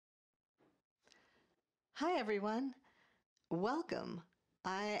Hi, everyone. Welcome.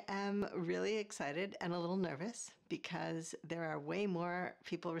 I am really excited and a little nervous because there are way more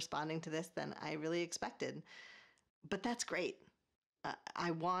people responding to this than I really expected. But that's great.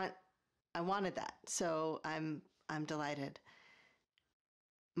 I wanted that, so I'm delighted.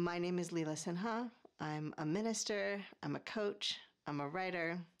 My name is Leela Sinha. I'm a minister. I'm a coach. I'm a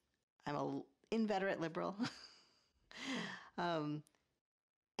writer. I'm an inveterate liberal. um,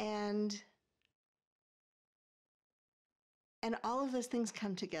 and And all of those things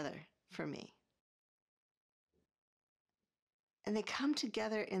come together for me. And they come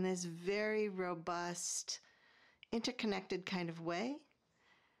together in this very robust, interconnected kind of way.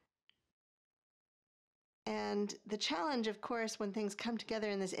 And the challenge, of course, when things come together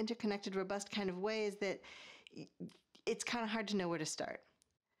in this interconnected, robust kind of way is that it's kind of hard to know where to start.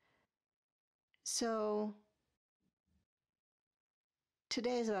 So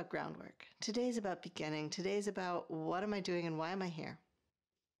today is about groundwork. Today is about beginning. Today is about what am I doing and why am I here?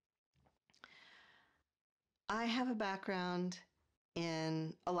 I have a background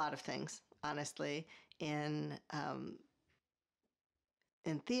in a lot of things, honestly, in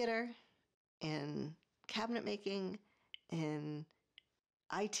theater, in cabinet making, in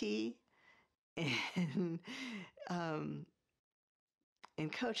IT, in in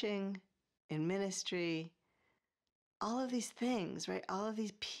coaching, in ministry, all of these things, right? All of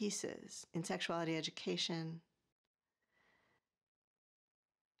these pieces in sexuality education.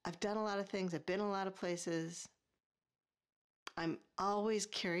 I've done a lot of things. I've been a lot of places. I'm always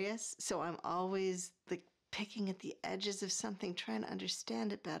curious, so I'm always like picking at the edges of something, trying to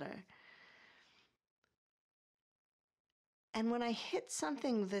understand it better. And when I hit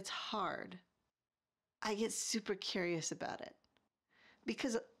something that's hard, I get super curious about it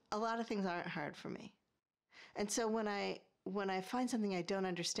because a lot of things aren't hard for me. And so when I find something I don't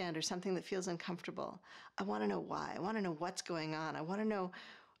understand or something that feels uncomfortable, I want to know why. I want to know what's going on. I want to know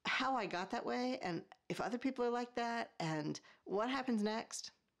how I got that way and if other people are like that and what happens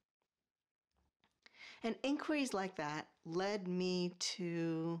next. And inquiries like that led me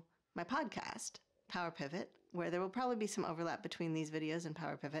to my podcast, Power Pivot, where there will probably be some overlap between these videos and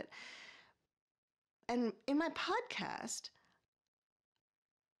Power Pivot. And in my podcast,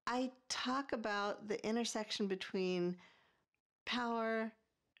 I talk about the intersection between power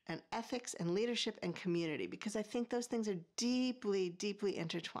and ethics and leadership and community because I think those things are deeply, deeply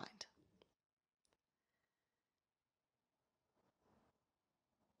intertwined.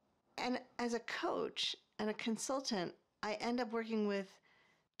 And as a coach and a consultant, I end up working with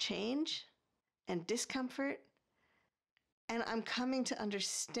change and discomfort. And I'm coming to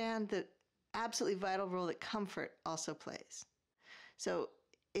understand the absolutely vital role that comfort also plays. So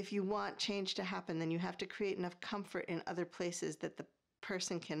if you want change to happen, then you have to create enough comfort in other places that the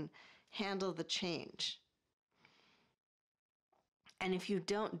person can handle the change. And if you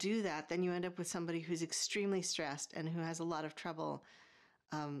don't do that, then you end up with somebody who's extremely stressed and who has a lot of trouble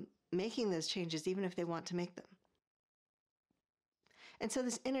making those changes, even if they want to make them. And so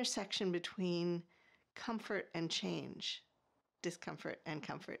this intersection between comfort and change, discomfort and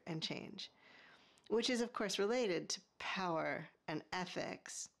comfort and change, which is, of course, related to power and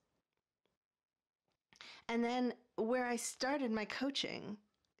ethics. And then where I started my coaching,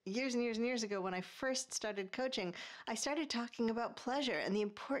 years and years and years ago, when I first started coaching, I started talking about pleasure and the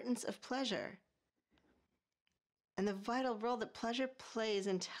importance of pleasure and the vital role that pleasure plays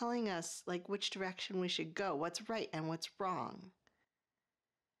in telling us like which direction we should go, what's right and what's wrong.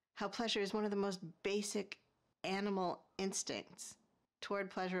 How pleasure is one of the most basic animal instincts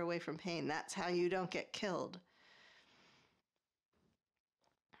toward pleasure, away from pain. That's how you don't get killed.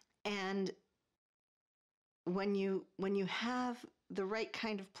 And when you have the right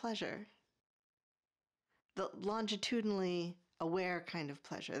kind of pleasure, the longitudinally aware kind of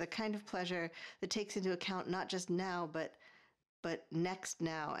pleasure, the kind of pleasure that takes into account not just now, but next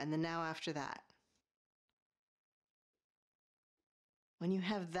now and the now after that. When you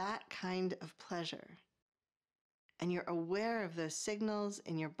have that kind of pleasure and you're aware of those signals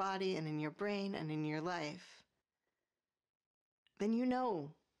in your body and in your brain and in your life, then you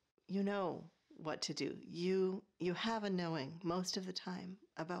know what to do. You have a knowing most of the time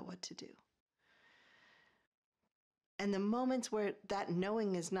about what to do. And the moments where that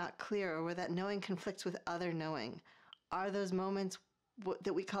knowing is not clear or where that knowing conflicts with other knowing are those moments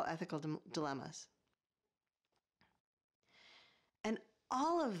that we call ethical dilemmas. And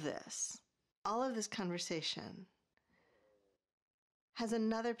all of this conversation has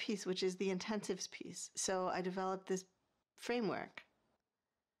another piece, which is the intensives piece. So I developed this framework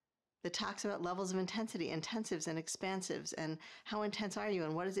that talks about levels of intensity, intensives and expansives, and how intense are you,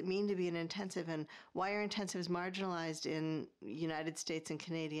 and what does it mean to be an intensive, and why are intensives marginalized in United States and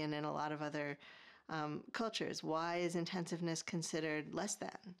Canadian and a lot of other cultures? Why is intensiveness considered less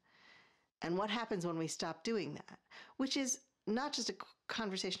than? And what happens when we stop doing that? Which is not just a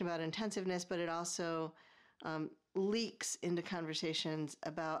conversation about intensiveness, but it also leaks into conversations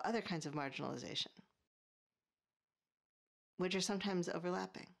about other kinds of marginalization, which are sometimes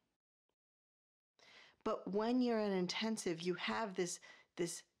overlapping. But when you're an intensive, you have this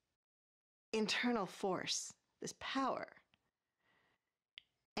internal force, this power.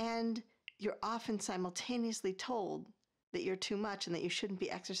 And you're often simultaneously told that you're too much and that you shouldn't be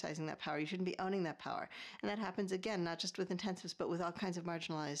exercising that power. You shouldn't be owning that power. And that happens, again, not just with intensives, but with all kinds of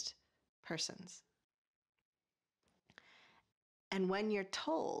marginalized persons. And when you're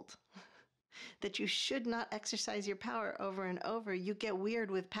told that you should not exercise your power over and over, you get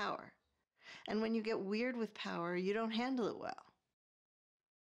weird with power. And when you get weird with power, you don't handle it well.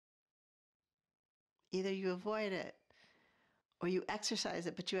 Either you avoid it or you exercise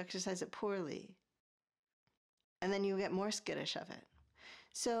it, but you exercise it poorly. And then you get more skittish of it.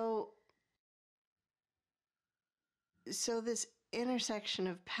 So this intersection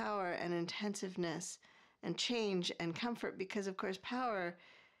of power and intensiveness and change and comfort, because of course power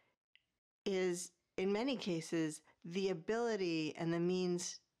is in many cases the ability and the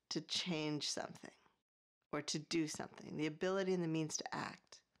means to change something or to do something, the ability and the means to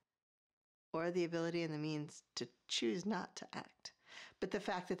act, or the ability and the means to choose not to act. But the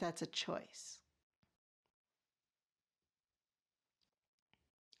fact that that's a choice.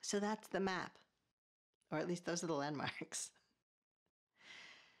 So that's the map, or at least those are the landmarks.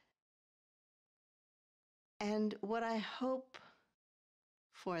 And what I hope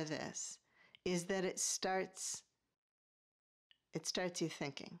for this is that it starts you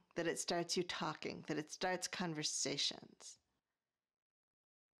thinking, that it starts you talking, that it starts conversations.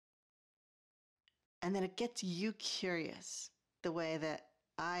 And that it gets you curious the way that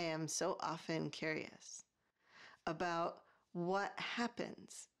I am so often curious about what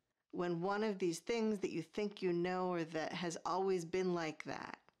happens when one of these things that you think you know or that has always been like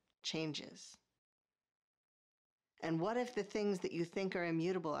that changes. And what if the things that you think are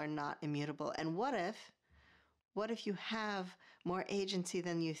immutable are not immutable? And what if you have more agency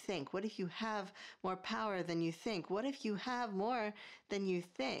than you think? What if you have more power than you think? What if you have more than you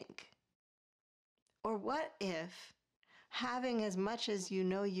think? Or what if having as much as you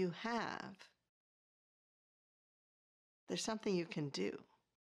know you have, there's something you can do?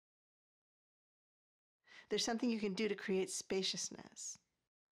 There's something you can do to create spaciousness.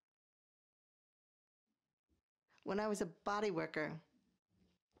 When I was a body worker,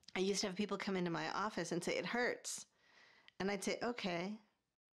 I used to have people come into my office and say, it hurts. And I'd say, okay,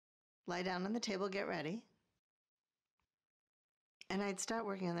 lie down on the table, get ready. And I'd start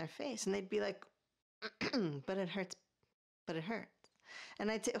working on their face and they'd be like, but it hurts, but it hurts.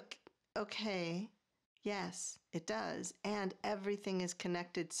 And I'd say, okay, yes, it does. And everything is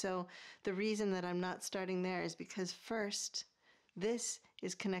connected. So the reason that I'm not starting there is because first, this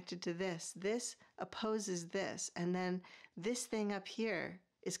is connected to this. This opposes this. And then this thing up here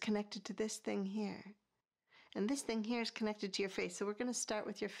is connected to this thing here. And this thing here is connected to your face. So we're going to start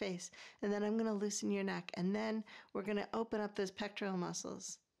with your face. And then I'm going to loosen your neck. And then we're going to open up those pectoral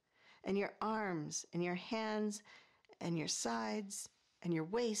muscles. And your arms and your hands and your sides and your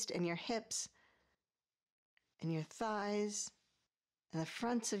waist and your hips and your thighs and the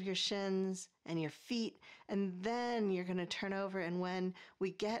fronts of your shins and your feet. And then you're going to turn over. And when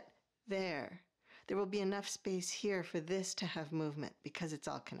we get there, there will be enough space here for this to have movement because it's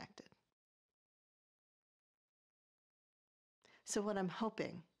all connected. So what I'm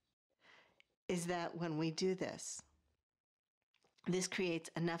hoping is that when we do this, this creates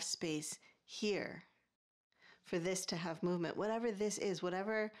enough space here for this to have movement. Whatever this is,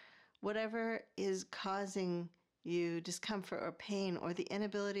 whatever is causing you discomfort or pain or the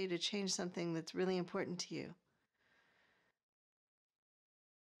inability to change something that's really important to you,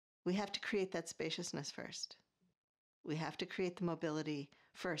 we have to create that spaciousness first. We have to create the mobility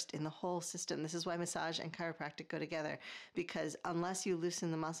first in the whole system. This is why massage and chiropractic go together, because unless you loosen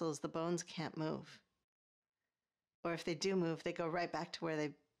the muscles, the bones can't move. Or if they do move, they go right back to where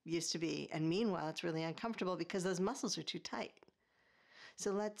they used to be. And meanwhile, it's really uncomfortable because those muscles are too tight.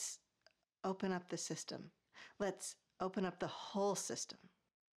 So let's open up the system. Let's open up the whole system.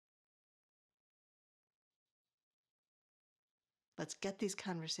 Let's get these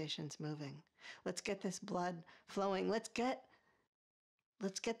conversations moving. Let's get this blood flowing. Let's get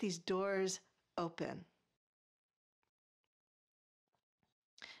these doors open.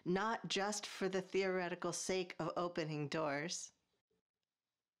 not just for the theoretical sake of opening doors.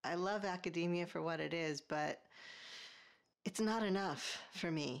 I love academia for what it is, but it's not enough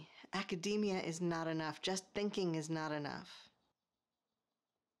for me. Academia is not enough. Just thinking is not enough.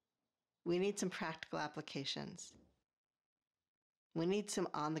 We need some practical applications. We need some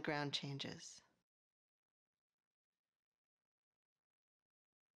on-the-ground changes.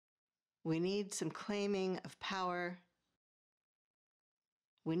 We need some claiming of power.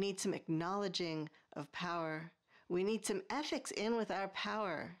 We need some acknowledging of power. We need some ethics in with our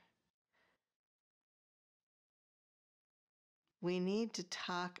power. We need to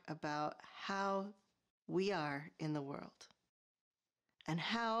talk about how we are in the world and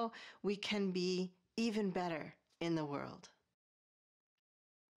how we can be even better in the world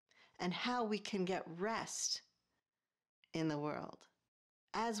and how we can get rest in the world.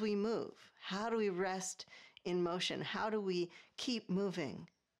 As we move, how do we rest in motion? How do we keep moving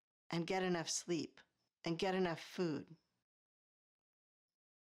and get enough sleep and get enough food?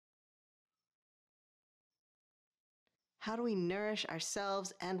 How do we nourish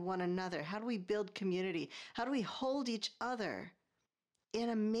ourselves and one another? How do we build community? How do we hold each other in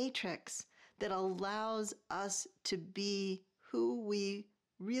a matrix that allows us to be who we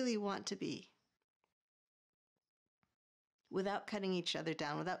really want to be without cutting each other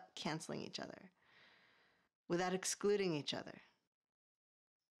down, without canceling each other, without excluding each other?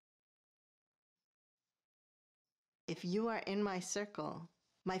 If you are in my circle,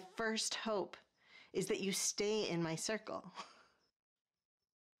 my first hope is that you stay in my circle.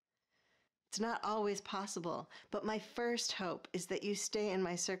 It's not always possible, but my first hope is that you stay in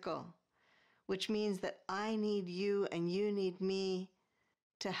my circle, which means that I need you and you need me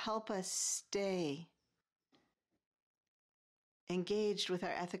to help us stay engaged with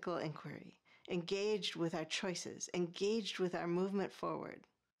our ethical inquiry, engaged with our choices, engaged with our movement forward,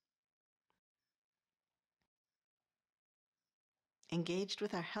 engaged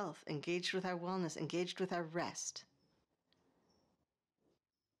with our health, engaged with our wellness, engaged with our rest,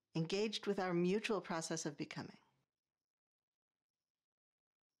 engaged with our mutual process of becoming.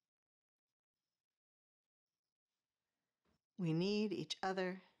 We need each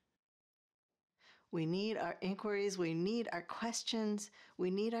other. We need our inquiries. We need our questions. We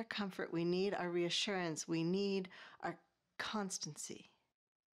need our comfort. We need our reassurance. We need our constancy.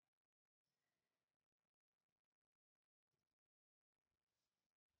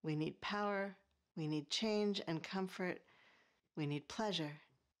 We need power. We need change and comfort. We need pleasure.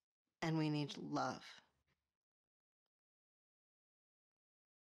 And we need love.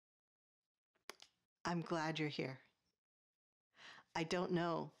 I'm glad you're here. I don't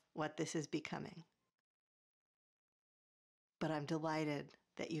know what this is becoming, but I'm delighted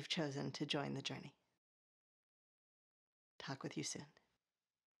that you've chosen to join the journey. Talk with you soon.